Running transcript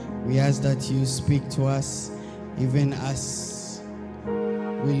We ask that you speak to us even as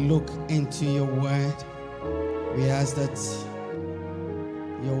we look into your word. We ask that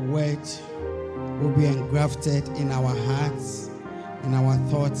your word will be engrafted in our hearts, in our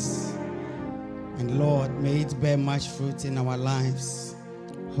thoughts. And Lord, may it bear much fruit in our lives.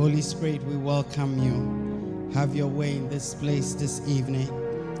 Holy Spirit, we welcome you. Have your way in this place this evening.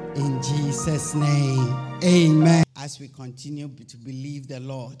 In Jesus' name, amen. As we continue to believe the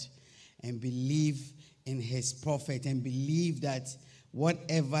Lord and believe in his prophet and believe that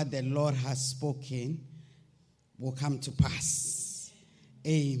whatever the Lord has spoken will come to pass.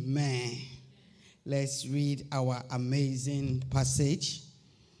 Amen. Let's read our amazing passage.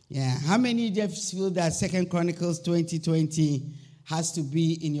 Yeah. How many just feel that 2 Chronicles 20:20 has to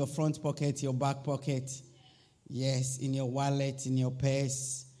be in your front pocket, your back pocket? Yes, in your wallet, in your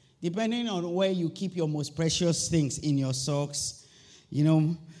purse. Depending on where you keep your most precious things, in your socks. You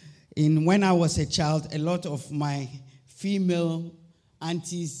know, when I was a child, a lot of my female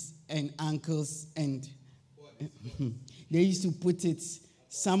aunties and uncles, and they used to put it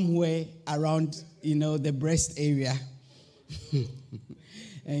somewhere around, the breast area.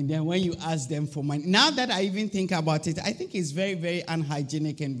 And then when you ask them for money, now that I even think about it, I think it's very, very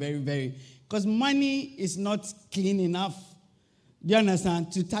unhygienic and very, very, because money is not clean enough. Do you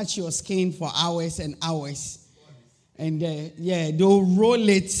understand? To touch your skin for hours and hours. And they'll roll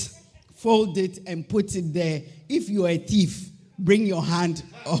it, fold it, and put it there. If you're a thief, bring your hand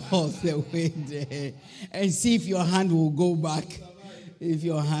all the way there and see if your hand will go back. If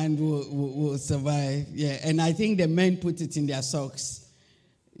your hand will survive. Yeah, and I think the men put it in their socks.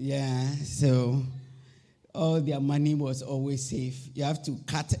 Yeah, so all their money was always safe. You have to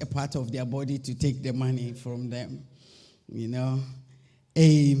cut a part of their body to take the money from them.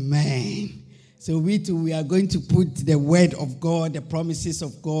 Amen. So we too, we are going to put the word of God, the promises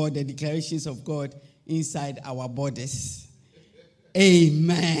of God, the declarations of God inside our bodies.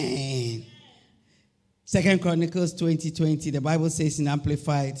 Amen. 2 Chronicles 20:20, the Bible says in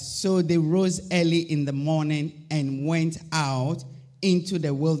Amplified, so they rose early in the morning and went out into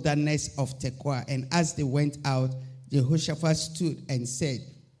the wilderness of Tekoa. And as they went out, Jehoshaphat stood and said,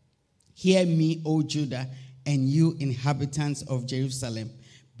 hear me, O Judah, and you inhabitants of Jerusalem.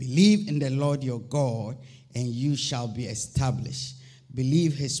 Believe in the Lord your God, and you shall be established.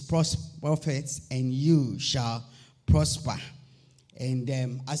 Believe his prophets, and you shall prosper. And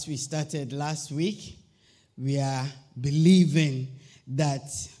as we started last week, we are believing that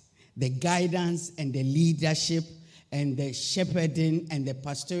the guidance and the leadership and the shepherding and the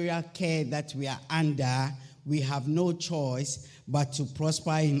pastoral care that we are under, we have no choice but to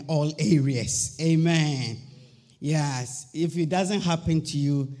prosper in all areas. Amen. Yes, if it doesn't happen to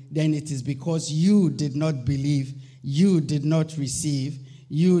you, then it is because you did not believe, you did not receive,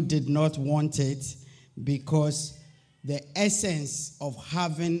 you did not want it, because the essence of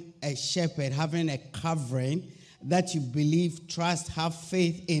having a shepherd, having a covering that you believe, trust, have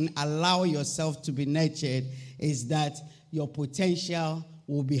faith in, allow yourself to be nurtured, is that your potential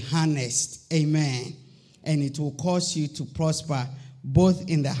will be harnessed. Amen. And it will cause you to prosper both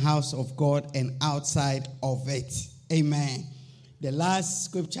in the house of God and outside of it. Amen. The last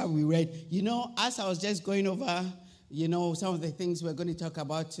scripture we read, as I was just going over, some of the things we're going to talk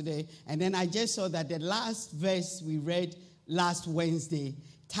about today, and then I just saw that the last verse we read last Wednesday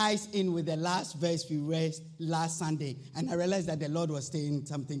ties in with the last verse we read last Sunday. And I realized that the Lord was saying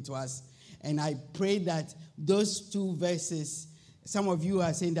something to us. And I pray that those two verses, some of you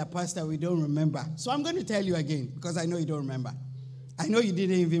are saying that, Pastor, we don't remember. So I'm going to tell you again, because I know you don't remember. I know you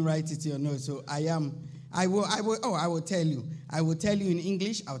didn't even write it in your notes, so I will tell you. I will tell you in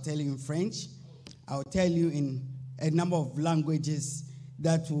English, I'll tell you in French, I'll tell you in a number of languages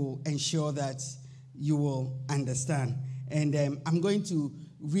that will ensure that you will understand. And I'm going to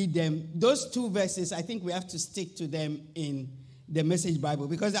read them. Those two verses, I think we have to stick to them in the Message Bible,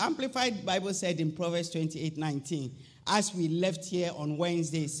 because the Amplified Bible said in Proverbs 28:19, as we left here on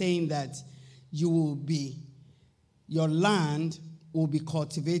Wednesday, saying that your land will be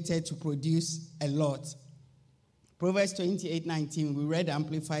cultivated to produce a lot. Proverbs 28:19, we read the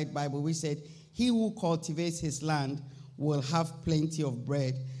Amplified Bible, we said, he who cultivates his land will have plenty of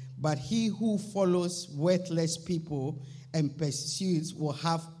bread, but he who follows worthless people and pursues will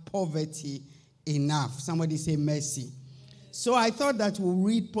have poverty enough. Somebody say mercy. So I thought that we'll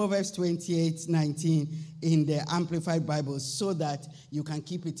read Proverbs 28:19 in the Amplified Bible so that you can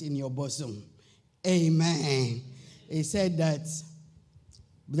keep it in your bosom. Amen. It said that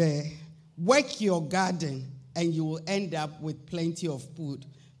work your garden and you will end up with plenty of food.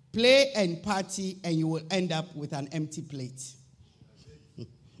 Play and party and you will end up with an empty plate.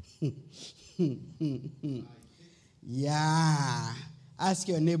 Yeah. Ask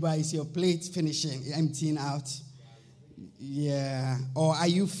your neighbor, is your plate finishing, emptying out? Yeah. Or are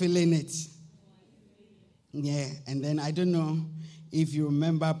you feeling it? Yeah. And then I don't know if you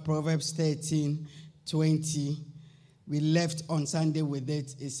remember Proverbs 13:20. We left on Sunday with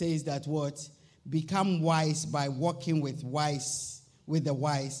it. It says that what? Become wise by walking with the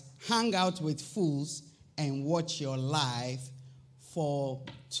wise. Hang out with fools and watch your life fall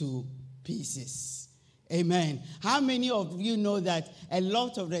to pieces. Amen. How many of you know that a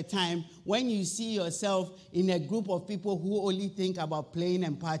lot of the time when you see yourself in a group of people who only think about playing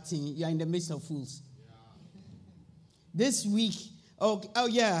and partying, you're in the midst of fools? Yeah. This week,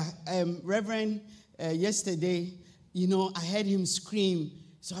 Reverend, yesterday, I heard him scream.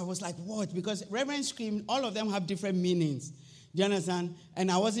 So I was like, what? Because Reverend screamed, all of them have different meanings. Do you understand?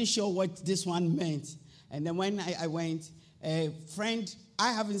 And I wasn't sure what this one meant. And then when I went, a friend,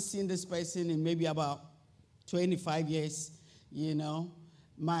 I haven't seen this person in maybe about 25 years, a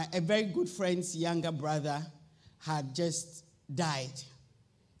very good friend's younger brother had just died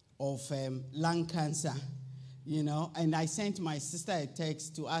of lung cancer, and I sent my sister a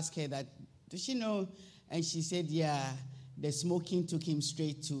text to ask her that, does she know? And she said, yeah, the smoking took him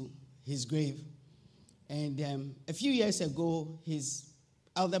straight to his grave. And a few years ago, his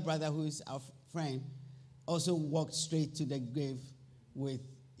elder brother, who is our friend, also walked straight to the grave with,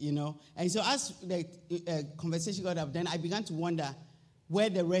 And so as the conversation got up, then I began to wonder where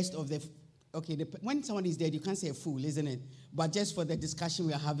the rest of when someone is dead, you can't say a fool, isn't it? But just for the discussion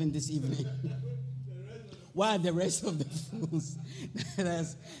we are having this evening, where are the rest of the fools?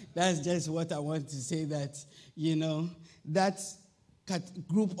 That's just what I want to say, that, that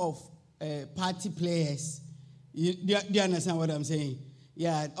group of party players, do you understand what I'm saying?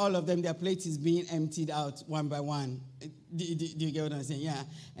 Yeah, all of them, their plate is being emptied out one by one. Do you get what I'm saying? Yeah.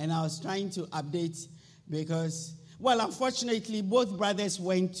 And I was trying to update because, unfortunately, both brothers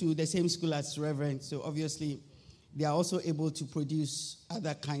went to the same school as Reverend. So obviously, they are also able to produce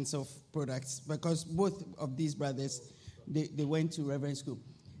other kinds of products because both of these brothers, they went to Reverend school.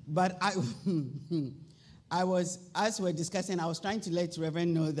 But I was, as we were discussing, I was trying to let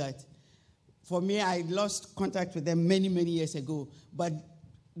Reverend know that for me, I lost contact with them many, many years ago. But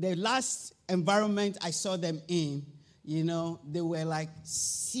the last environment I saw them in, they were like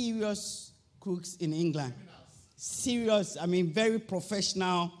serious crooks in England. Serious, very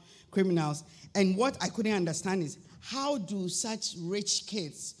professional criminals. And what I couldn't understand is, how do such rich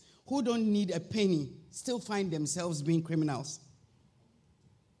kids who don't need a penny still find themselves being criminals?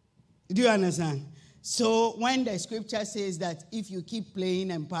 Do you understand? So when the scripture says that if you keep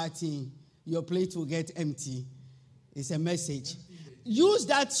playing and partying, your plate will get empty, it's a message. Use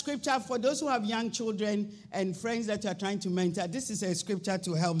that scripture for those who have young children and friends that you are trying to mentor. This is a scripture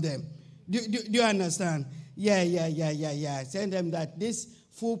to help them. Do you understand? Yeah. Send them that this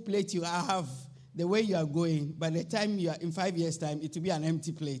full plate you have, the way you are going, by the time you are in 5 years' time, it will be an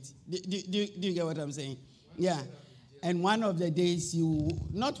empty plate. Do you get what I'm saying? Yeah. And one of the days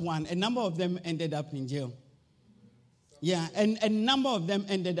a number of them ended up in jail. Yeah, and a number of them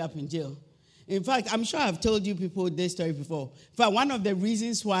ended up in jail. In fact, I'm sure I've told you people this story before. In fact, one of the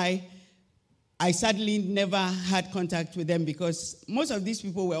reasons why I sadly never had contact with them, because most of these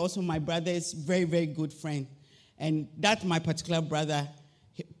people were also my brother's very, very good friend. And that my particular brother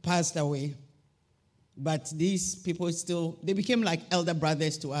passed away. But these people they became like elder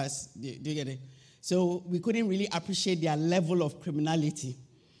brothers to us. Do you get it? So we couldn't really appreciate their level of criminality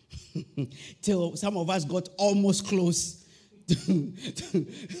till some of us got almost close to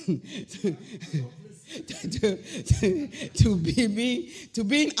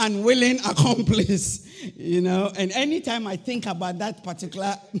being unwilling accomplice, And anytime I think about that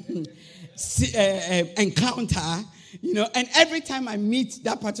particular encounter, and every time I meet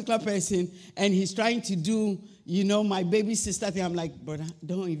that particular person and he's trying to do, my baby sister thing, I'm like, brother,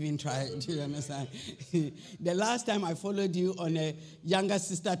 don't even try. Do you understand? The last time I followed you on a younger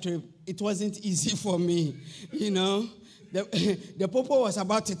sister trip, it wasn't easy for me, The popo was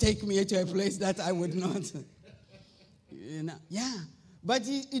about to take me to a place that I would not. Yeah. But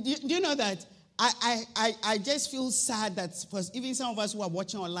do you know that I just feel sad that even some of us who are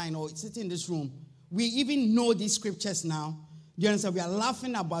watching online or sitting in this room, we even know these scriptures now. Do you understand? We are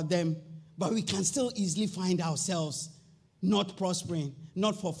laughing about them, but we can still easily find ourselves not prospering,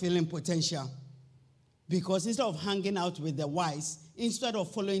 not fulfilling potential. Because instead of hanging out with the wise, instead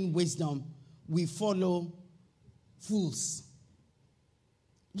of following wisdom, we follow fools.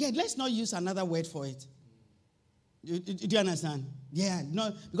 Yeah, let's not use another word for it. Do you understand? Yeah,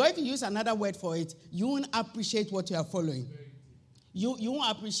 no, because if you use another word for it, you won't appreciate what you are following. You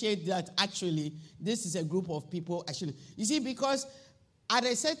won't appreciate that actually this is a group of people actually. You see, because at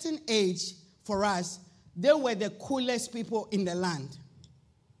a certain age for us, they were the coolest people in the land.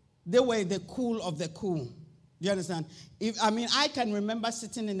 They were the cool of the cool. Do you understand? I can remember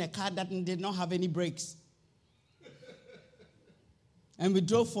sitting in a car that did not have any brakes. And we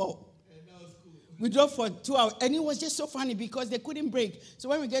drove for 2 hours. And it was just so funny because they couldn't brake. So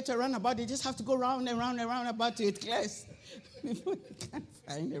when we get to a roundabout, they just have to go round and round and round about to it clears before they can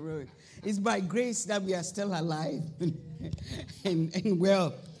find the road. It's by grace that we are still alive and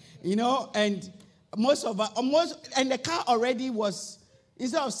well. And and the car already was,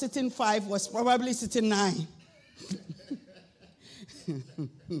 instead of sitting 5, was probably sitting 9.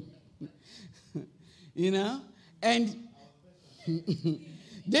 And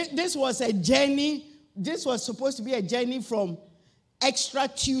this was a journey. This was supposed to be a journey from extra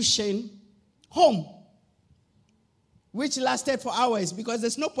tuition home, which lasted for hours because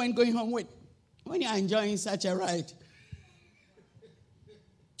there's no point going home when you're enjoying such a ride.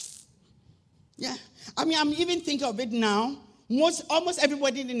 Yeah. I'm even thinking of it now. Almost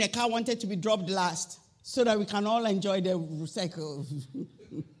everybody in the car wanted to be dropped last so that we can all enjoy the cycle.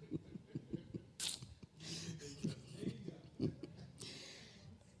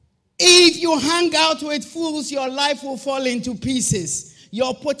 If you hang out with fools, your life will fall into pieces.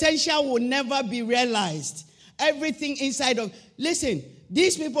 Your potential will never be realized. Everything inside of... Listen,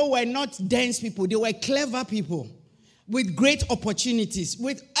 these people were not dense people. They were clever people with great opportunities,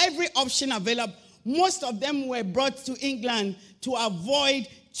 with every option available. Most of them were brought to England to avoid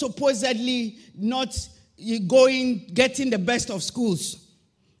supposedly not getting the best of schools.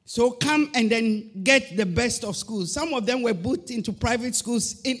 So come and then get the best of schools. Some of them were put into private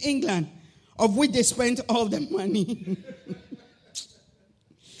schools in England, of which they spent all the money.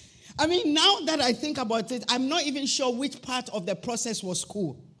 Now that I think about it, I'm not even sure which part of the process was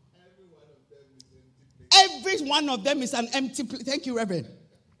cool. Every one of them is an empty place. Thank you, Reverend.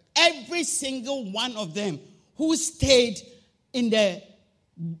 Every single one of them who stayed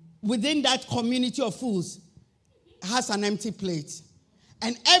within that community of fools has an empty plate.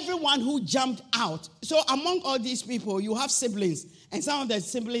 And everyone who jumped out. So among all these people, you have siblings. And some of the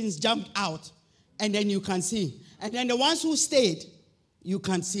siblings jumped out. And then you can see. And then the ones who stayed, you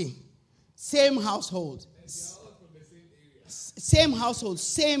can see. Same household. Same household.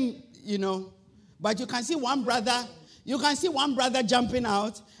 Same, But you can see one brother. You can see one brother jumping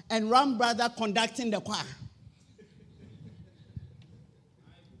out and one brother conducting the choir.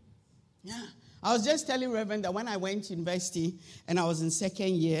 Yeah. I was just telling Reverend that when I went to university and I was in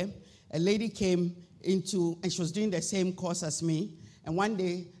second year, a lady came and she was doing the same course as me. And one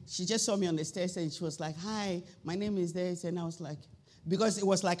day, she just saw me on the stairs and she was like, "Hi, my name is this." And I was like, because it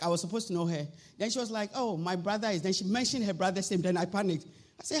was like I was supposed to know her. Then she was like, "Oh, my brother is." Then she mentioned her brother's name. Then I panicked.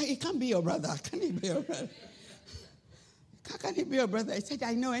 I said, "It can't be your brother. Can it be your brother? How can it be your brother?" I said,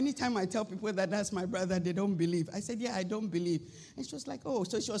 "I know. Anytime I tell people that that's my brother, they don't believe." I said, "Yeah, I don't believe." And she was like, "Oh."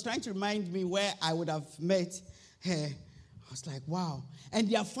 So she was trying to remind me where I would have met her. I was like, wow. And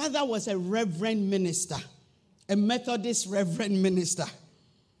their father was a reverend minister, a Methodist reverend minister.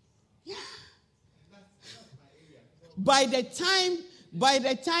 Yeah. By the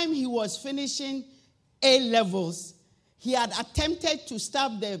time he was finishing A-levels, he had attempted to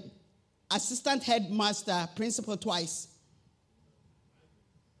stab the assistant headmaster principal twice.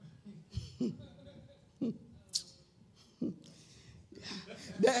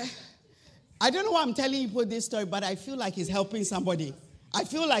 I don't know why I'm telling you this story, but I feel like it's helping somebody.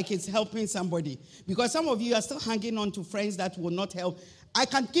 Because some of you are still hanging on to friends that will not help. I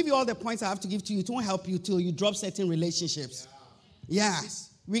can give you all the points I have to give to you. It won't help you till you drop certain relationships. Yeah. Yes.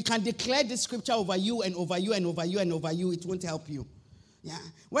 We can declare this scripture over you and over you and over you and over you. It won't help you. Yeah.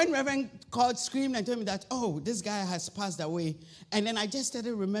 When Reverend screamed and told me that, "Oh, this guy has passed away." And then I just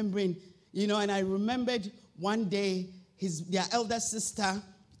started remembering, and I remembered one day their elder sister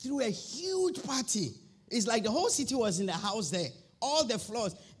threw a huge party. It's like the whole city was in the house there, all the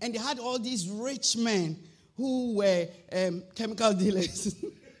floors. And they had all these rich men who were chemical dealers.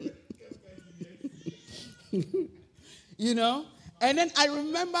 And then I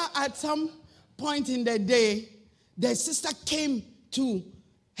remember at some point in the day, the sister came to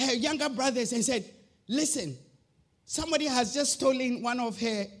her younger brothers and said, "Listen, somebody has just stolen one of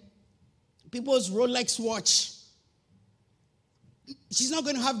her people's Rolex watch. She's not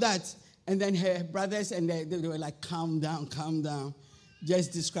going to have that." And then her brothers and they were like, calm down.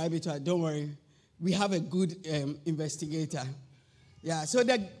 Just describe it to her. Don't worry. We have a good investigator. Yeah, so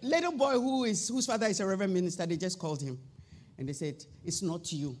the little boy whose father is a reverend minister, they just called him. And they said, "It's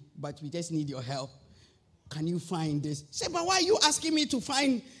not you, but we just need your help." can you find this? He said, but why are you asking me to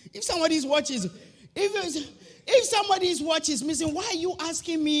find, if somebody's watch is, if somebody's watch is missing, why are you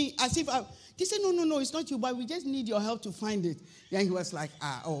asking me as if I, he said, no, it's not you, but we just need your help to find it. Then he was like,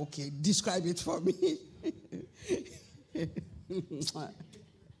 okay, describe it for me.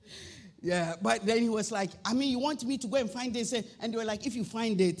 Yeah, but then he was like, you want me to go and find this? And they were like, if you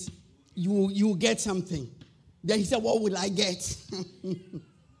find it, you get something. Then he said, what will I get?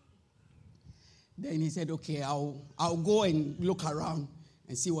 Then he said, okay, I'll go and look around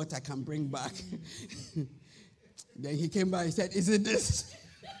and see what I can bring back. Then he came back and said, is it this?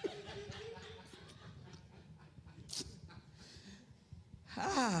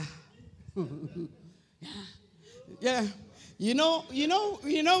 Yeah. You know,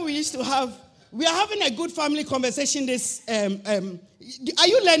 we used to have, we are having a good family conversation this, are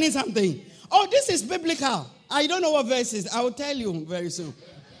you learning something? Oh, this is biblical. I don't know what verse is. I will tell you very soon.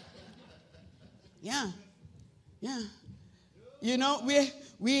 Yeah. You know,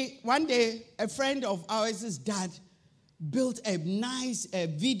 we one day, a friend of ours' dad built a nice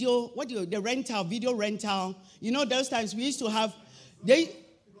video rental. You know, those times we used to have,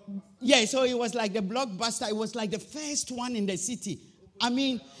 so it was like the Blockbuster. It was like the first one in the city.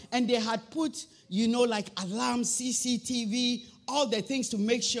 And they had put, like alarm, CCTV, all the things to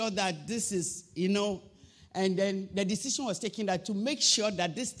make sure that this is, and then the decision was taken that to make sure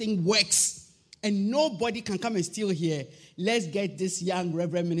that this thing works and nobody can come and steal here, let's get this young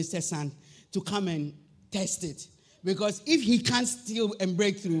Reverend Minister's son to come and test it. Because if he can't steal and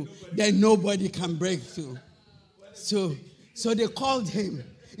break through, then nobody can break through. So they called him.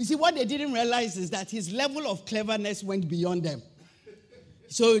 You see, what they didn't realize is that his level of cleverness went beyond them.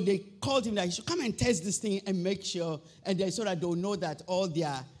 So they called him that he should come and test this thing and make sure, and then so that they'll know that all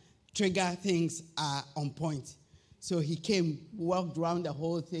their trigger things are on point. So he came, walked around the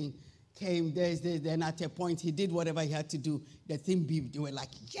whole thing, came, then at a point he did whatever he had to do. The thing beeped. They were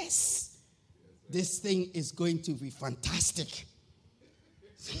like, yes, this thing is going to be fantastic.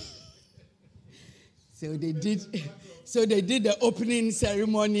 So they did the opening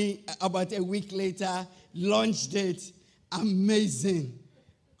ceremony about a week later, launched it. Amazing.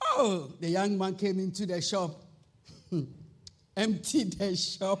 Oh, the young man came into the shop, emptied the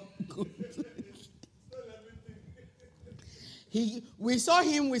shop. We saw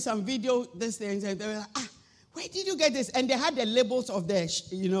him with some video, this thing, and they were like, where did you get this? And they had the labels of the,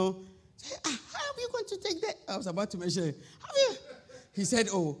 how are you going to take that? I was about to mention it. He said,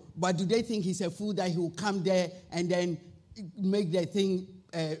 but do they think he's a fool that he will come there and then make the thing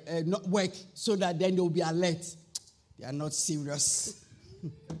not work so that then they'll be alert? They are not serious.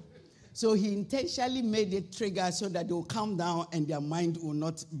 So he intentionally made it trigger so that they'll calm down and their mind will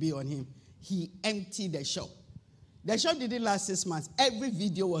not be on him. He emptied the shop. The shop didn't last 6 months. Every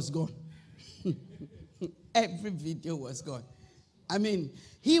video was gone. Every video was gone.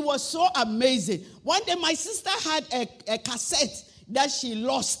 He was so amazing. One day my sister had a cassette that she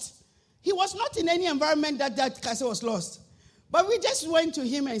lost. He was not in any environment that cassette was lost. But we just went to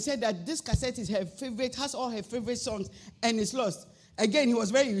him and said that this cassette is her favorite, has all her favorite songs, and it's lost. Again, he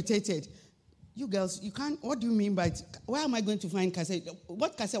was very irritated. You girls, you can't, what do you mean by it? Where am I going to find cassette?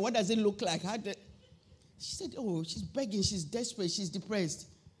 What cassette? What does it look like? She said, she's begging, she's desperate, she's depressed.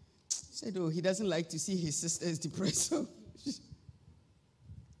 He said, he doesn't like to see his sisters depressed. So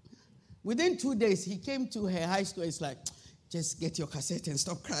within 2 days, he came to her high school. It's like, just get your cassette and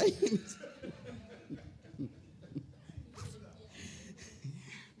stop crying.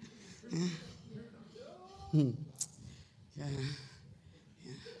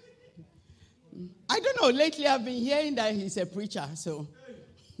 I don't know. Lately, I've been hearing that he's a preacher. So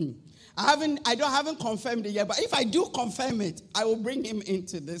I haven't confirmed it yet. But if I do confirm it, I will bring him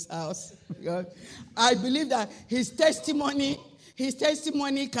into this house. Because I believe that his testimony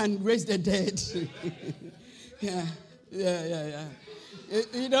can raise the dead. Yeah.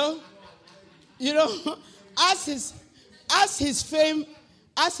 You know, as his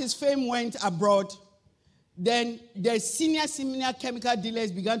fame went abroad, then the senior chemical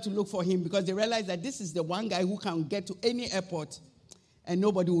dealers began to look for him because they realized that this is the one guy who can get to any airport and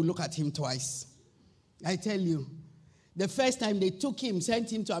nobody will look at him twice. I tell you, the first time they took him,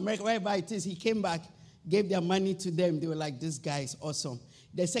 sent him to America, wherever it is, he came back, gave their money to them. They were like, this guy is awesome.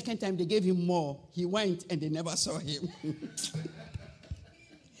 The second time they gave him more, he went and they never saw him.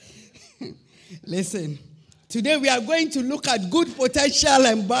 Listen, today we are going to look at good potential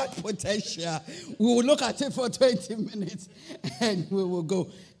and bad potential. We will look at it for 20 minutes and we will go.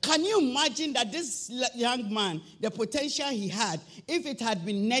 Can you imagine that this young man, the potential he had, if it had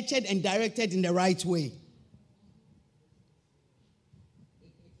been nurtured and directed in the right way?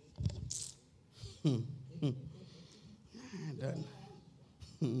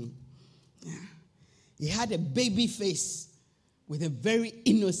 Yeah. He had a baby face with a very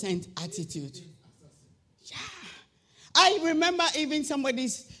innocent attitude. Yeah. I remember even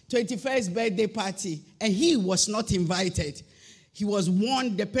somebody's 21st birthday party, and he was not invited. He was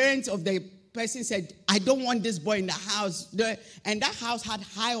warned. The parents of the person said, I don't want this boy in the house. And that house had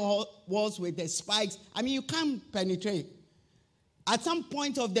high walls with the spikes. I mean, you can't penetrate. At some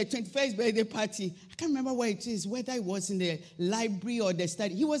point of the 21st birthday party, I can't remember where it is, whether it was in the library or the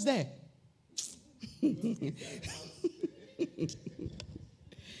study. He was there.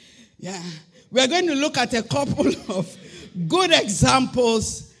 Yeah. We're going to look at a couple of good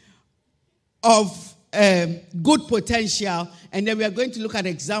examples of good potential, and then we are going to look at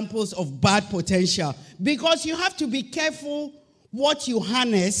examples of bad potential. Because you have to be careful what you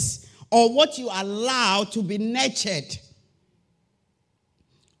harness or what you allow to be nurtured.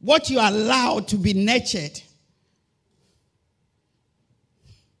 What you allow to be nurtured.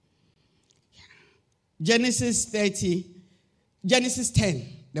 Genesis 10,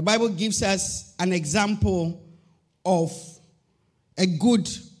 the Bible gives us an example of a good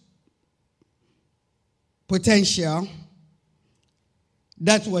potential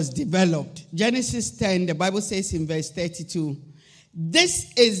that was developed. Genesis 10, the Bible says in verse 32,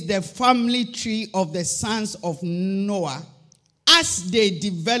 this is the family tree of the sons of Noah. As they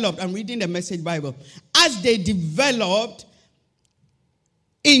developed, I'm reading the Message Bible, as they developed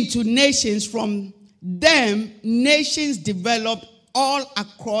into nations, from them nations developed all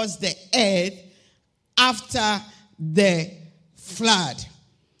across the earth after the flood.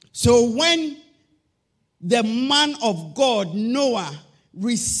 So when the man of God, Noah,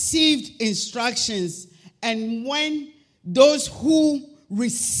 received instructions, and when those who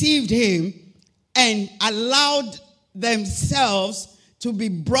received him and allowed themselves to be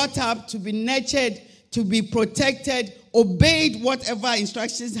brought up, to be nurtured, to be protected, obeyed whatever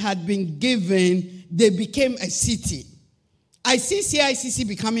instructions had been given, they became a city. I see CICC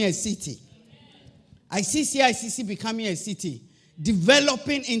becoming a city. I see CICC becoming a city,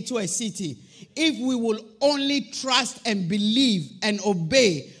 developing into a city. If we will only trust and believe and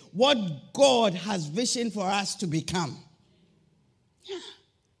obey what God has visioned for us to become. Yeah.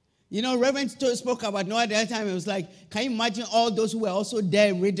 You know, Reverend spoke about Noah the other time. It was like, can you imagine all those who were also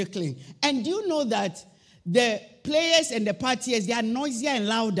there ridiculing? And do you know that the players and the partiers, they are noisier and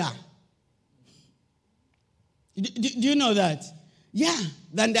louder? Do you know that? Yeah,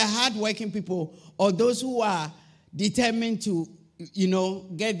 than the hard-working people or those who are determined to,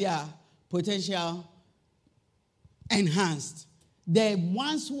 get their potential enhanced. The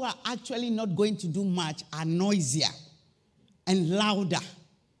ones who are actually not going to do much are noisier and louder.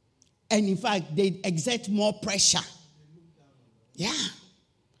 And in fact, they exert more pressure. Yeah.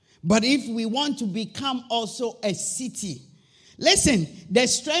 But if we want to become also a city, listen, the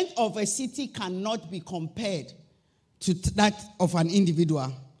strength of a city cannot be compared to that of an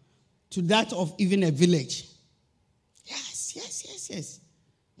individual, to that of even a village.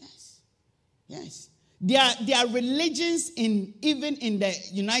 Yes. There are religions even in the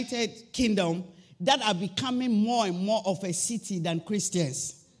United Kingdom that are becoming more and more of a city than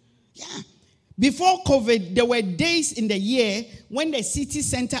Christians. Yeah. Before COVID, there were days in the year when the city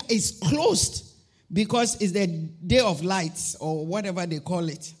center is closed because it's the day of lights or whatever they call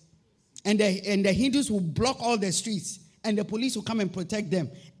it. And the Hindus will block all the streets, and the police will come and protect them.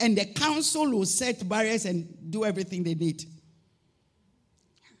 And the council will set barriers and do everything they need.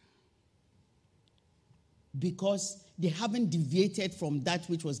 Because they haven't deviated from that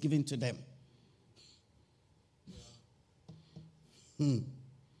which was given to them. 2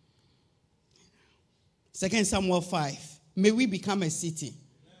 Samuel 5. May we become a city.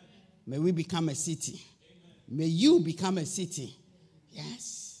 May we become a city. May you become a city.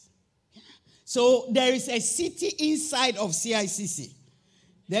 Yes. So there is a city inside of CICC.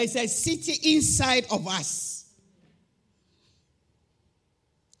 There is a city inside of us.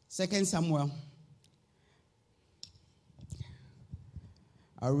 2 Samuel.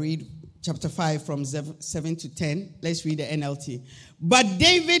 I'll read chapter 5 from 7 to 10. Let's read the NLT. But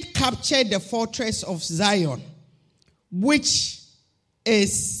David captured the fortress of Zion, which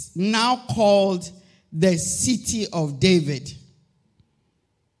is now called the city of David.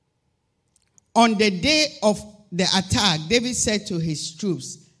 On the day of the attack, David said to his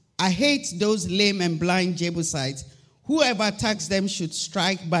troops, I hate those lame and blind Jebusites. Whoever attacks them should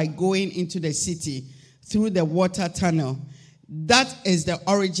strike by going into the city through the water tunnel. That is the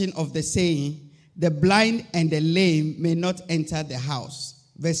origin of the saying, the blind and the lame may not enter the house.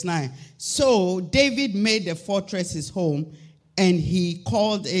 Verse 9. So David made the fortress his home, and he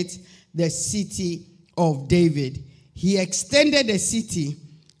called it the city of David. he extended the city,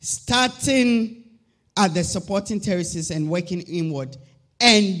 starting at the supporting terraces and working inward.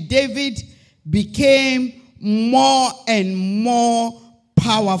 And David became more and more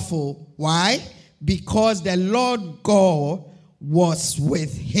powerful. Why? Because the Lord God was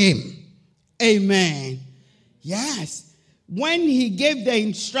with him. Amen. Yes. When he gave the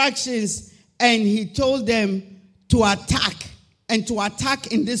instructions and he told them to attack, and to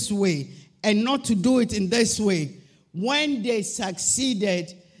attack in this way, and not to do it in this way, when they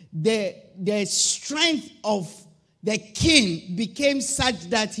succeeded, the strength of the king became such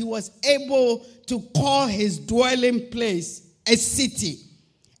that he was able to call his dwelling place a city.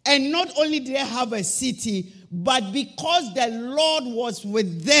 And not only did they have a city, but because the Lord was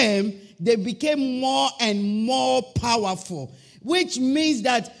with them, they became more and more powerful. Which means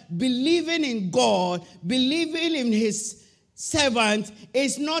that believing in God, believing in his servant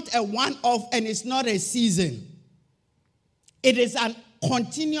is not a one-off and it's not a season. It is an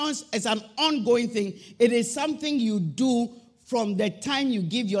continuous, it's an ongoing thing. It is something you do from the time you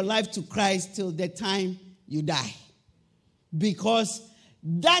give your life to Christ till the time you die. Because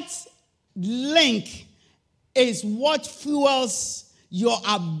that link is what fuels your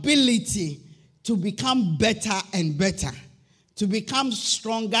ability to become better and better, to become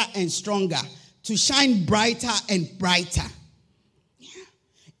stronger and stronger, to shine brighter and brighter.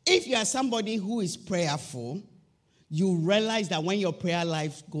 If you are somebody who is prayerful, you realize that when your prayer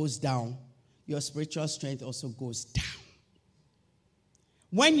life goes down, your spiritual strength also goes down.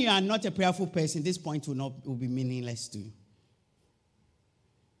 When you are not a prayerful person, this point will be meaningless to you.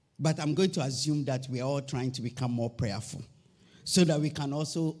 But I'm going to assume that we are all trying to become more prayerful so that we can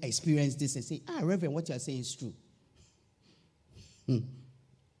also experience this and say, Reverend, what you are saying is true.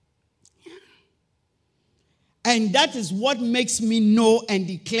 And that is what makes me know and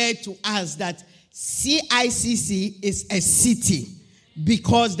declare to us that CICC is a city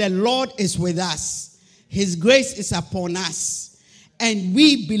because the Lord is with us. His grace is upon us. And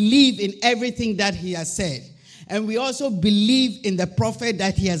we believe in everything that he has said. And we also believe in the prophet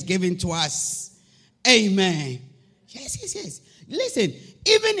that he has given to us. Amen. Yes. Listen,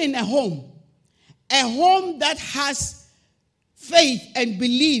 even in a home that has faith and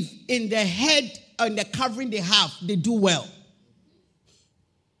belief in the head and the covering they have, they do well.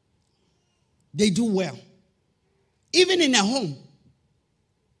 They do well. Even in a home.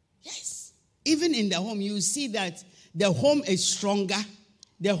 Yes. Even in the home, you see that the home is stronger.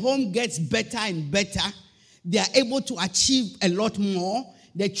 The home gets better and better. They are able to achieve a lot more.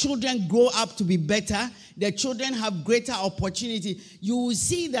 The children grow up to be better. The children have greater opportunity. You will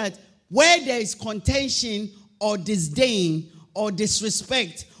see that where there is contention or disdain or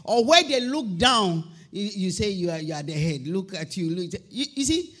disrespect, or where they look down, you say you are the head. Look at you. You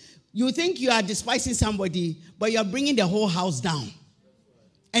see, you think you are despising somebody, but you are bringing the whole house down.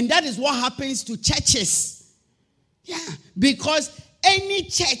 And that is what happens to churches. Yeah, because any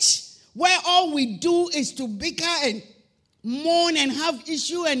church where all we do is to bicker and mourn and have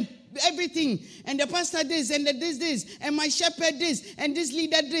issue and everything, and the pastor this, and the this, and my shepherd this, and this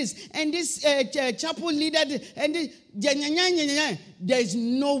leader this, and this chapel leader this, and this, there is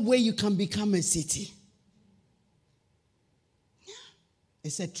no way you can become a city.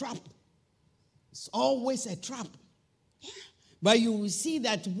 It's a trap. It's always a trap. But you will see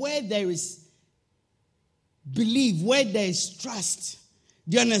that where there is belief, where there is trust,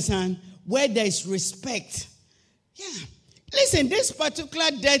 do you understand? Where there is respect. Yeah. Listen, this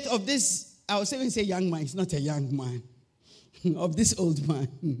particular death of this, I was even say young man, it's not a young man, of this old man,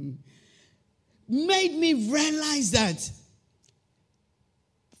 made me realize that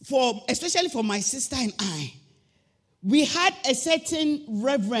especially for my sister and I, we had a certain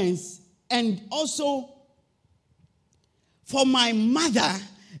reverence, and also for my mother,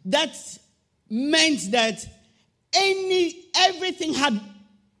 that meant that everything had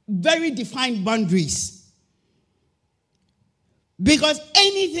very defined boundaries. Because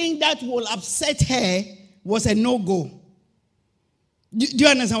anything that will upset her was a no-go. Do you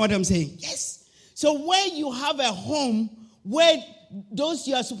understand what I'm saying? Yes. So where you have a home where those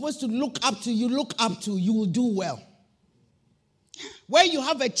you are supposed to look up to, you will do well. Where you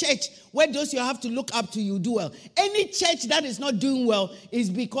have a church where those you have to look up to, you do well. Any church that is not doing well is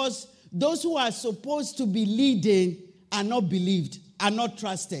because those who are supposed to be leading are not believed, are not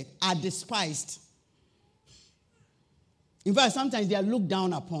trusted, are despised. In fact, sometimes they are looked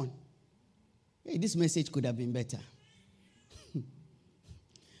down upon. Hey, this message could have been better. There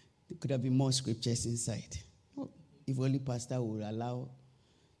could have been more scriptures inside. If only pastor would allow,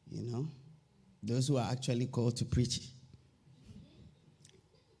 those who are actually called to preach.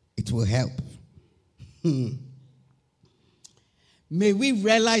 It will help. May we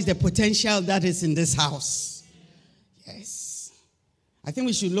realize the potential that is in this house. Yes. I think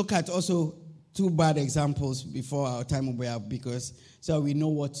we should look at also 2 bad examples before our time will be up, because so we know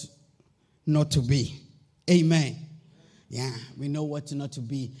what not to be. Amen. Yeah, we know what not to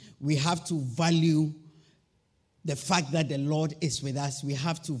be. We have to value the fact that the Lord is with us. We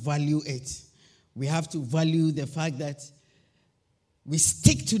have to value it. We have to value the fact that we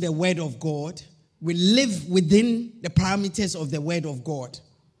stick to the word of God. We live within the parameters of the word of God,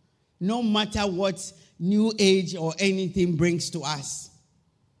 no matter what new age or anything brings to us.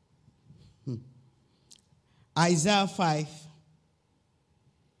 Isaiah 5,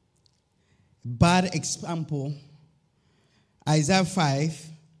 bad example. Isaiah 5,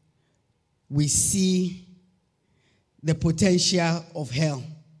 we see the potential of hell.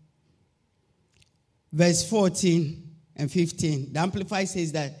 Verse 14 and 15, the Amplified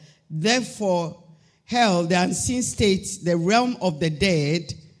says that, therefore, hell, the unseen state, the realm of the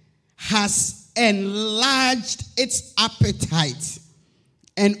dead, has enlarged its appetite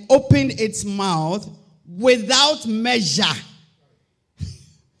and opened its mouth without measure.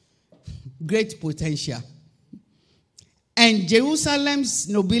 Great potential. And Jerusalem's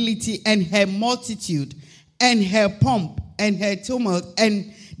nobility and her multitude and her pomp and her tumult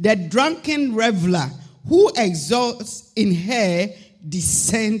and the drunken reveler who exalts in her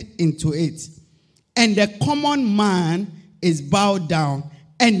descend into it. And the common man is bowed down,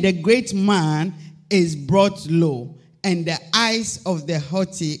 and the great man is brought low, and the eyes of the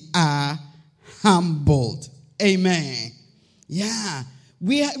haughty are humbled. Amen. Yeah.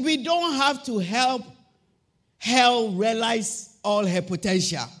 We don't have to help hell realize all her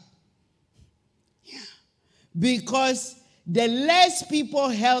potential. Yeah. Because the less people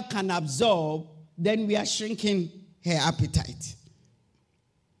hell can absorb, then we are shrinking her appetite.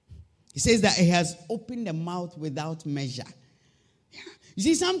 He says that it has opened the mouth without measure. Yeah. You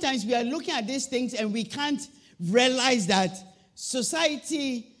see, sometimes we are looking at these things and we can't realize that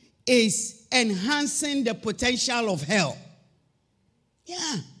society is enhancing the potential of hell.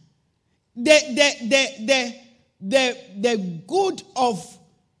 Yeah. The good of,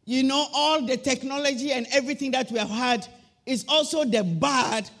 all the technology and everything that we have had is also the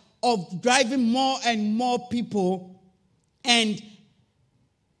bad of driving more and more people and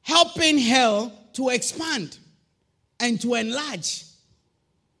helping hell to expand and to enlarge.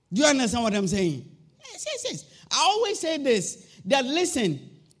 Do you understand what I'm saying? Yes. I always say this, that listen,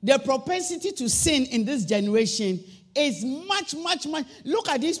 the propensity to sin in this generation is much. Look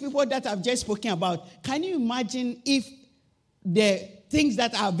at these people that I've just spoken about. Can you imagine if the things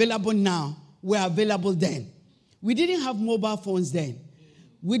that are available now were available then? We didn't have mobile phones then.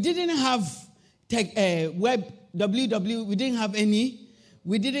 We didn't have web, www, we didn't have any.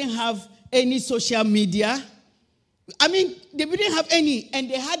 We didn't have any social media. I mean, they didn't have any, and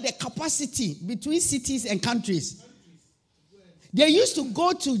they had the capacity between cities and countries. They used to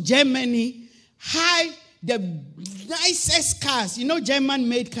go to Germany, hide the nicest cars,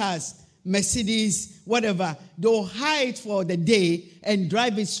 German-made cars, Mercedes, whatever. They'll hide for the day and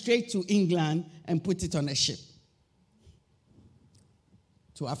drive it straight to England and put it on a ship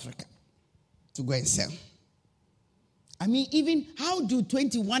to Africa to go and sell. I mean, even how do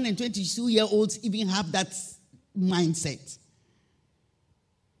 21 and 22-year-olds even have that mindset?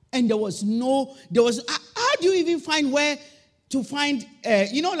 And how do you even find where to find,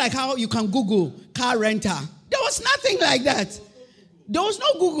 like how you can Google car renter? There was nothing like that. There was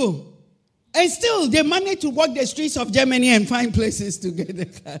no Google. And still, they managed to walk the streets of Germany and find places to get the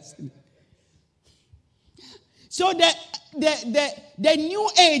cars. So the new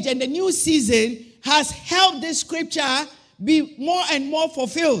age and the new season has helped this scripture be more and more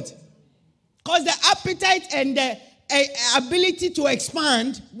fulfilled. Because the appetite and the ability to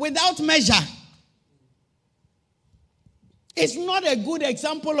expand without measure is not a good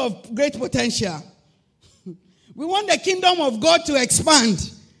example of great potential. We want the kingdom of God to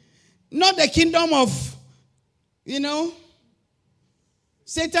expand, not the kingdom of,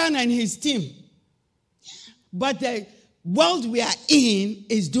 Satan and his team. But the world we are in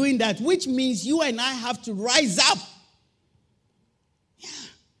is doing that, which means you and I have to rise up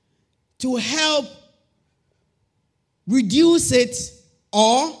to help reduce it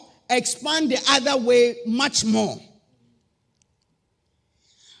or expand the other way much more.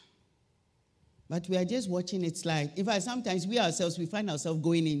 But we are just watching it slide. In fact, sometimes we find ourselves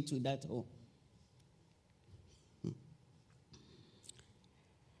going into that hole.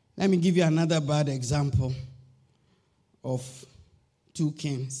 Let me give you another bad example of 2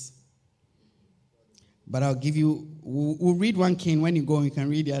 kings. But I'll give you, we'll read 1 king. When you go, you can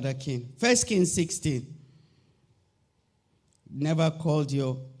read the other king. 1 Kings 16. Never called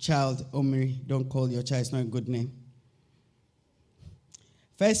your child Omri. Don't call your child. It's not a good name.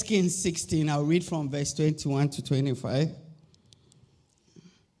 1 Kings 16, I'll read from verse 21 to 25.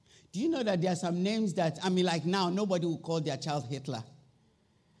 Do you know that there are some names that, like now, nobody will call their child Hitler?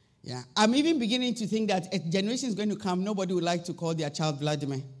 Yeah. I'm even beginning to think that a generation is going to come, nobody would like to call their child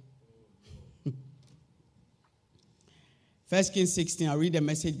Vladimir. 1 Kings 16, I'll read the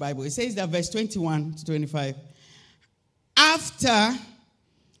Message Bible. It says that verse 21 to 25. After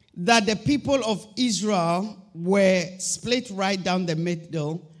that the people of Israel were split right down the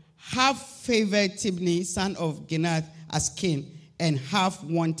middle, half favored Tibni, son of Ginath, as king, and half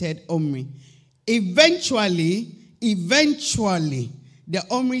wanted Omri. Eventually, the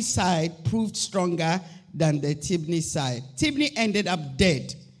Omri side proved stronger than the Tibni side. Tibni ended up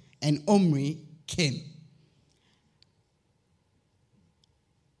dead, and Omri king.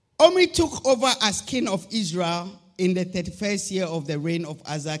 Omri took over as king of Israel in the 31st year of the reign of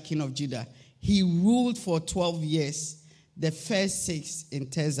Asa, king of Judah. He ruled for 12 years, the first 6 in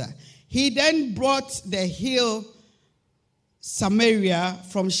Tirzah. He then brought the hill Samaria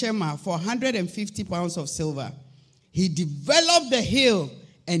from Shema for 150 pounds of silver. He developed the hill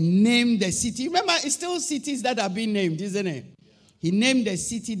and named the city. Remember, it's still cities that are being named, isn't it? Yeah. He named the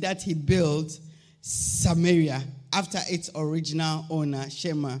city that he built Samaria after its original owner,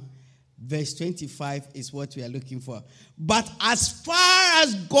 Shema. Verse 25 is what we are looking for. But as far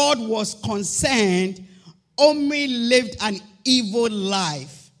as God was concerned, Omri lived an evil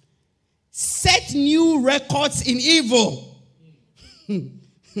life. Set new records in evil.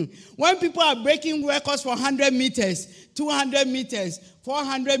 When people are breaking records for 100 meters, 200 meters,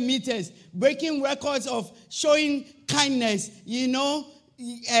 400 meters, breaking records of showing kindness,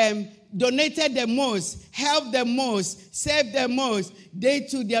 donated the most, helped the most, saved the most, they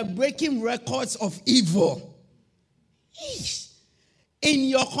are breaking records of evil. In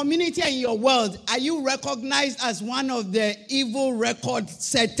your community and your world, are you recognized as one of the evil record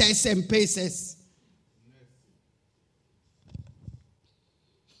setters and pacers?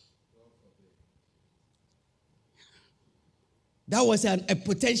 That was a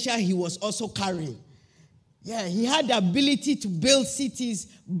potential he was also carrying. Yeah, he had the ability to build cities,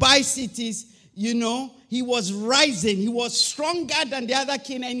 buy cities, He was rising. He was stronger than the other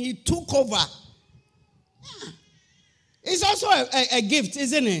king, and he took over. Yeah. It's also a gift,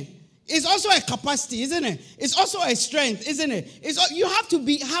 isn't it? It's also a capacity, isn't it? It's also a strength, isn't it? You have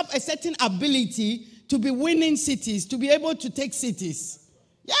to have a certain ability to be winning cities, to be able to take cities.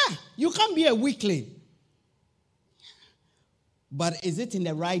 Yeah, you can't be a weakling. But is it in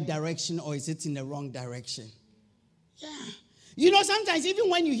the right direction or is it in the wrong direction? Yeah. Sometimes even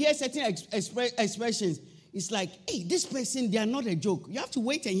when you hear certain expressions, it's like, hey, this person, they are not a joke. You have to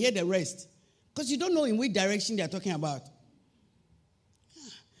wait and hear the rest. Because you don't know in which direction they are talking about.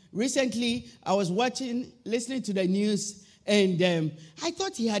 Recently, I was listening to the news, and I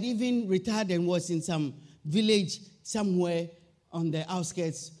thought he had even retired and was in some village somewhere on the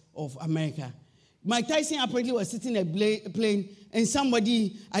outskirts of America. Mike Tyson apparently was sitting in a plane, and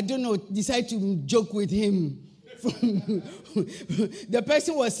somebody, I don't know, decided to joke with him. The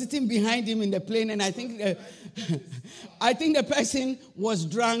person was sitting behind him in the plane, and I think the person was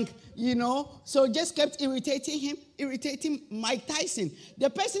drunk, so just kept irritating Mike Tyson. The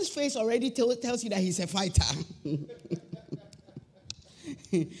person's face already tells you that he's a fighter.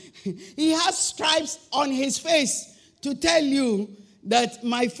 He has stripes on his face to tell you that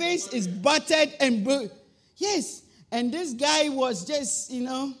my face is battered and yes, and this guy was just,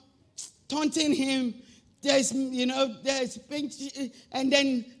 taunting him. There's pink, and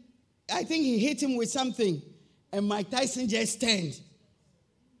then I think he hit him with something, and Mike Tyson just turned.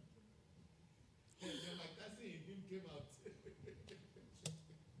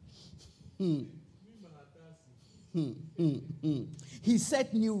 He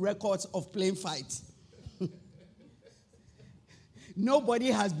set new records of plane fights.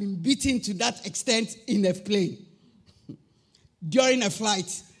 Nobody has been beaten to that extent in a plane during a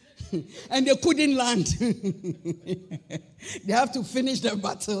flight. And they couldn't land. They have to finish the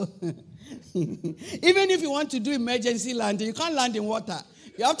battle. Even if you want to do emergency landing, you can't land in water.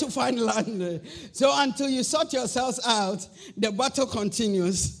 You have to find land. So until you sort yourselves out, the battle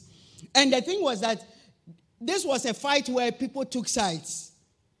continues. And the thing was that this was a fight where people took sides.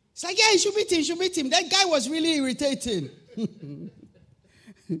 It's like, yeah, you should beat him. That guy was really irritating.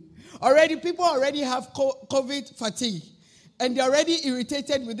 People already have COVID fatigue. And they're already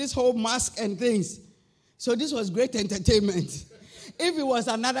irritated with this whole mask and things. So this was great entertainment. If it was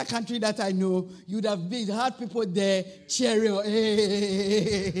another country that I know, you'd have had people there cheering.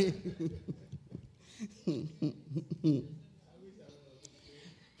 Hey.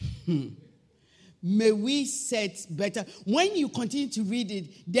 May we set better. When you continue to read it,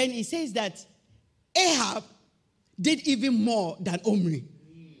 then it says that Ahab did even more than Omri.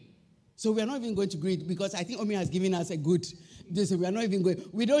 So we are not even going to read because I think Omri has given us a good this. We are not even going.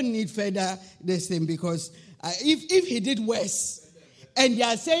 We don't need further this thing because if he did worse, and they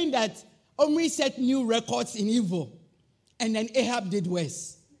are saying that Omri set new records in evil, and then Ahab did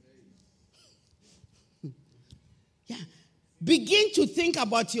worse. Yeah. Begin to think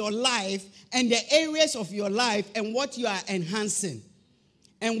about your life and the areas of your life and what you are enhancing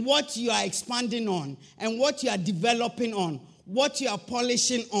and what you are expanding on and what you are developing on, what you are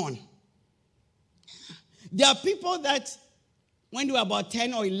polishing on. There are people that when they were about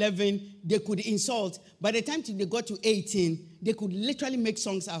 10 or 11, they could insult. By the time they got to 18, they could literally make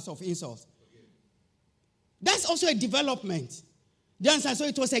songs out of insults. That's also a development. Do you understand? So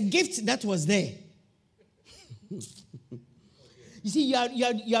it was a gift that was there. You see,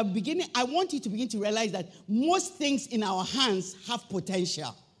 you are beginning. I want you to begin to realize that most things in our hands have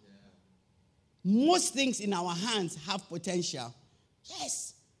potential. Most things in our hands have potential.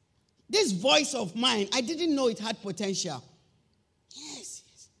 Yes. This voice of mine, I didn't know it had potential. Yes.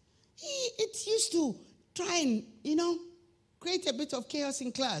 It used to try and, create a bit of chaos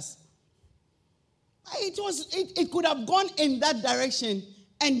in class. It could have gone in that direction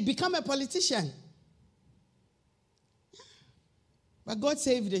and become a politician. But God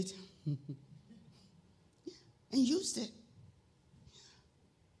saved it and used it.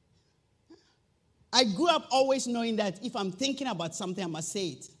 I grew up always knowing that if I'm thinking about something, I must say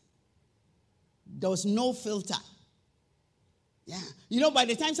it. There was no filter. Yeah. By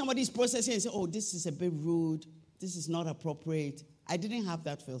the time somebody is processing and say, oh, this is a bit rude, this is not appropriate, I didn't have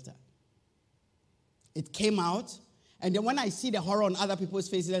that filter. It came out, and then when I see the horror on other people's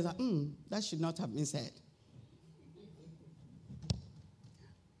faces, I was like, that should not have been said.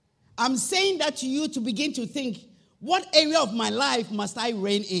 I'm saying that to you to begin to think, what area of my life must I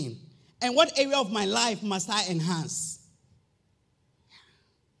rein in? And what area of my life must I enhance?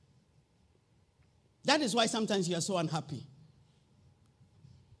 That is why sometimes you are so unhappy.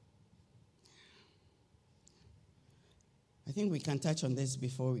 I think we can touch on this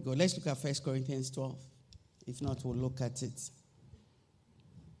before we go. Let's look at 1 Corinthians 12. If not, we'll look at it.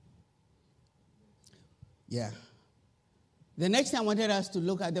 Yeah. The next thing I wanted us to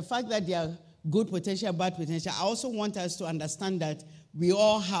look at, the fact that there are good potential, bad potential. I also want us to understand that we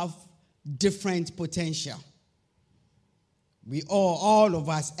all have different potential. All of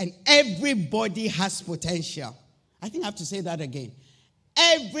us, and everybody has potential. I think I have to say that again.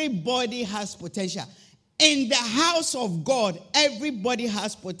 Everybody has potential. In the house of God, everybody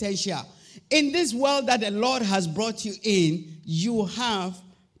has potential. In this world that the Lord has brought you in, you have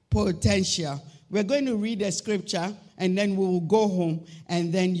potential. We're going to read a scripture, and then we will go home,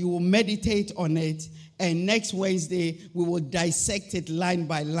 and then you will meditate on it. And next Wednesday, we will dissect it line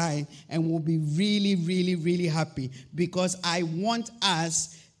by line, and we'll be really, really, really happy. Because I want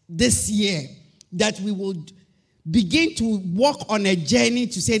us this year that we will begin to walk on a journey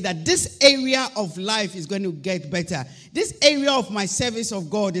to say that this area of life is going to get better. This area of my service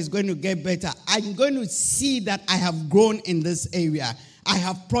of God is going to get better. I'm going to see that I have grown in this area. I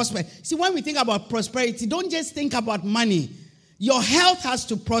have prospered. See, when we think about prosperity, don't just think about money. Your health has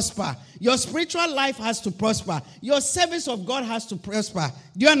to prosper. Your spiritual life has to prosper. Your service of God has to prosper.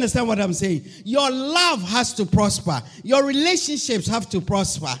 Do you understand what I'm saying? Your love has to prosper. Your relationships have to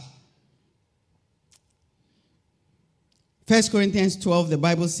prosper. 1 Corinthians 12, the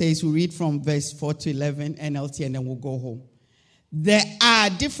Bible says, we read from verse 4 to 11, NLT, and then we'll go home. There are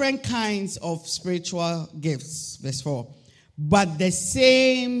different kinds of spiritual gifts, verse 4. But the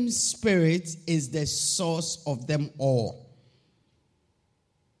same Spirit is the source of them all.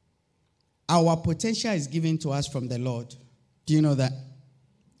 Our potential is given to us from the Lord. Do you know that?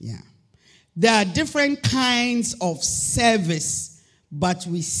 Yeah. There are different kinds of service, but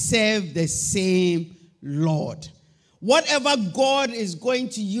we serve the same Lord. Whatever God is going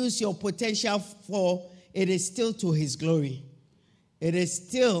to use your potential for, it is still to his glory. It is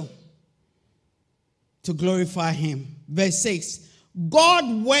still to glorify him. Verse 6.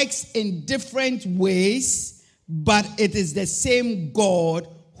 God works in different ways, but it is the same God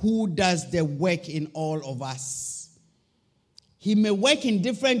who does the work in all of us. He may work in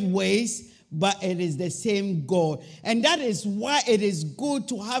different ways, but it is the same God. And that is why it is good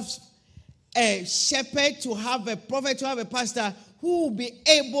to have a shepherd, to have a prophet, to have a pastor who will be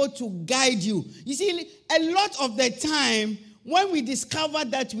able to guide you. You see, a lot of the time, when we discover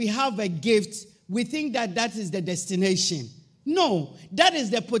that we have a gift, we think that that is the destination. No, that is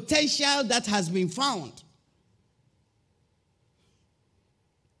the potential that has been found.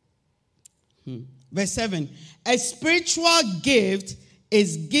 Verse 7. A spiritual gift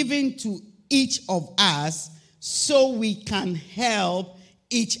is given to each of us so we can help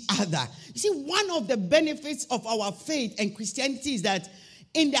each other. You see, one of the benefits of our faith and Christianity is that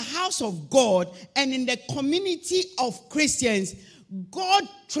in the house of God and in the community of Christians, God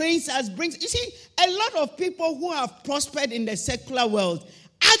trains us, brings. You see, a lot of people who have prospered in the secular world,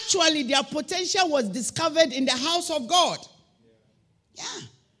 actually their potential was discovered in the house of God. Yeah.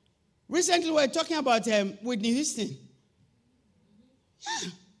 Recently we were talking about Whitney Houston. Yeah.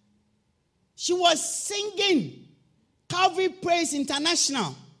 She was singing Calvary Praise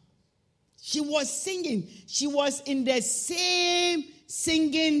International. She was singing. She was in the same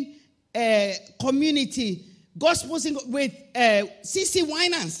singing community, gospel singing with C.C.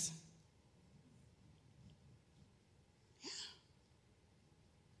 Winans. Yeah.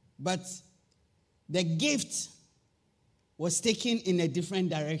 But the gift was taken in a different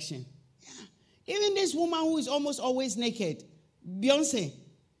direction. Yeah. Even this woman who is almost always naked, Beyonce,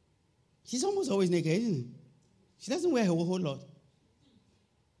 she's almost always naked, isn't it? She doesn't wear her whole lot.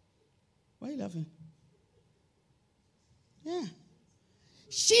 Why are you laughing? Yeah.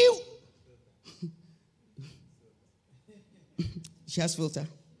 She has filter.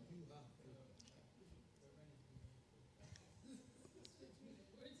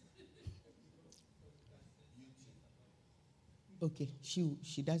 Okay,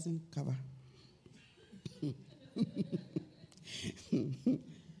 she doesn't cover.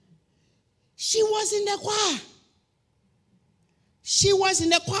 She was in the choir. She was in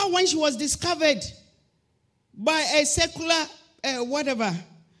the choir when she was discovered by a secular whatever.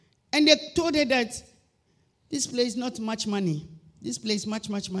 And they told her that this place not much money. This place much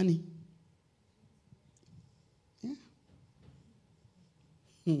money.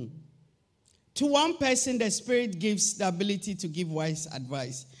 Yeah. To one person, the Spirit gives the ability to give wise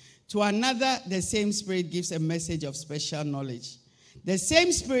advice. To another, the same Spirit gives a message of special knowledge. The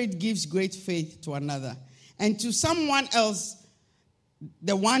same Spirit gives great faith to another. And to someone else,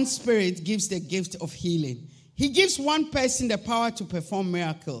 the one Spirit gives the gift of healing. He gives one person the power to perform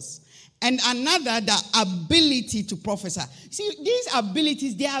miracles, and another the ability to prophesy. See, these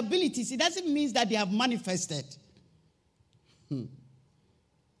abilities, they are abilities. It doesn't mean that they have manifested.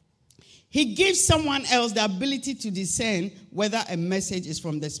 He gives someone else the ability to discern whether a message is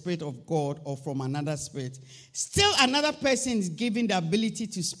from the Spirit of God or from another spirit. Still, another person is given the ability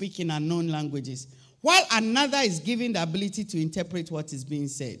to speak in unknown languages, while another is given the ability to interpret what is being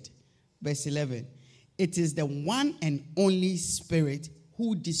said. Verse 11. It is the one and only Spirit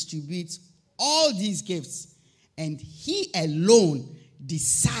who distributes all these gifts, and he alone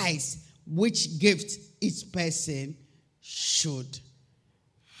decides which gift each person should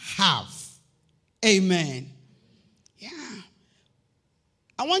have. Amen. Yeah.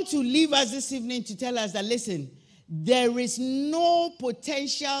 I want to leave us this evening to tell us that, listen, there is no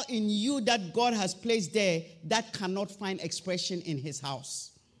potential in you that God has placed there that cannot find expression in his house.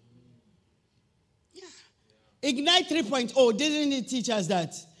 Ignite 3.0, didn't it teach us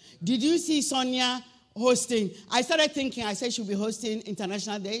that? Did you see Sonia hosting? I started thinking, I said she'll be hosting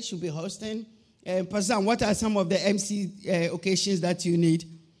International Day, she'll be hosting. Pastor, what are some of the MC occasions that you need?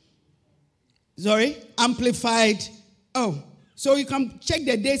 Sorry? Amplified. Oh, so you can check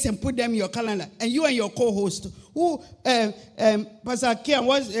the dates and put them in your calendar. And you and your co-host, who, Pastor Kian,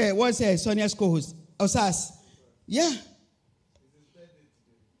 was Sonia's co-host? Osas. Yeah.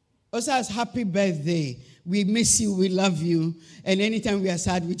 Osas, happy birthday. We miss you, we love you. And anytime we are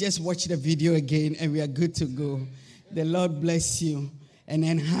sad, we just watch the video again and we are good to go. The Lord bless you and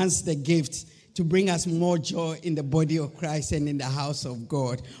enhance the gift to bring us more joy in the body of Christ and in the house of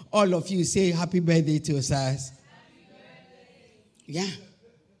God. All of you say happy birthday to us. Happy birthday. Yeah.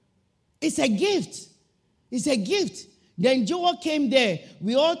 It's a gift. It's a gift. Then Joel came there.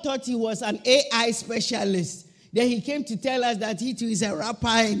 We all thought he was an AI specialist. Then he came to tell us that he too is a rapper.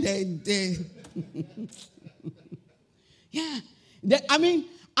 And yeah.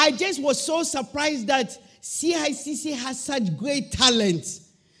 I just was so surprised that CICC has such great talent.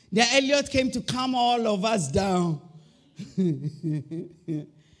 The Elliot came to calm all of us down.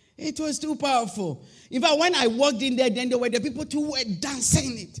 It was too powerful. In fact, when I walked in there, then there were the people who were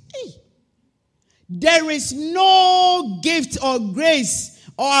dancing it. Hey. There is no gift or grace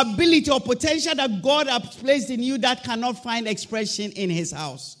or ability or potential that God has placed in you that cannot find expression in his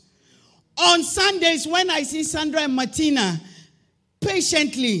house. On Sundays, when I see Sandra and Martina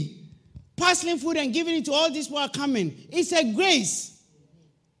patiently parceling food and giving it to all these who are coming, it's a grace.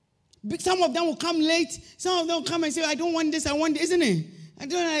 Some of them will come late. Some of them will come and say, I don't want this, I want this, isn't it? I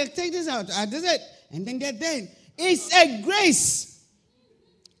don't take this out. I do it. And then they're dead. It's a grace.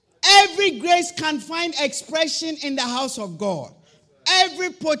 Every grace can find expression in the house of God.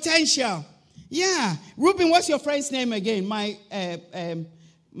 Every potential. Yeah. Ruben, what's your friend's name again? My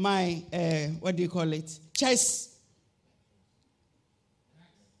what do you call it? Chess.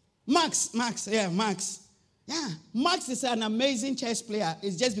 Max. Yeah, Max. Yeah. Max is an amazing chess player.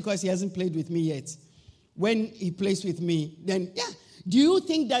 It's just because he hasn't played with me yet. When he plays with me, then, yeah. Do you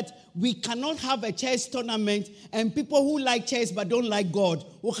think that we cannot have a chess tournament and people who like chess but don't like God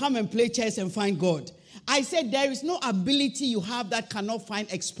will come and play chess and find God? I said there is no ability you have that cannot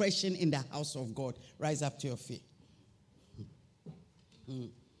find expression in the house of God. Rise up to your feet.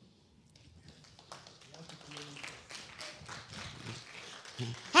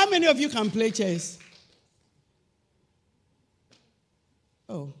 How many of you can play chess?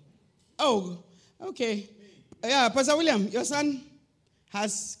 Oh, okay. Yeah, Pastor William, your son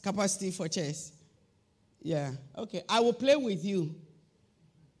has capacity for chess. Yeah, okay. I will play with you.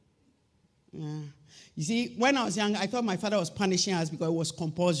 Yeah. You see, when I was young, I thought my father was punishing us because it was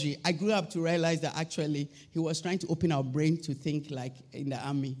compulsory. I grew up to realize that actually he was trying to open our brain to think like in the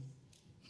army.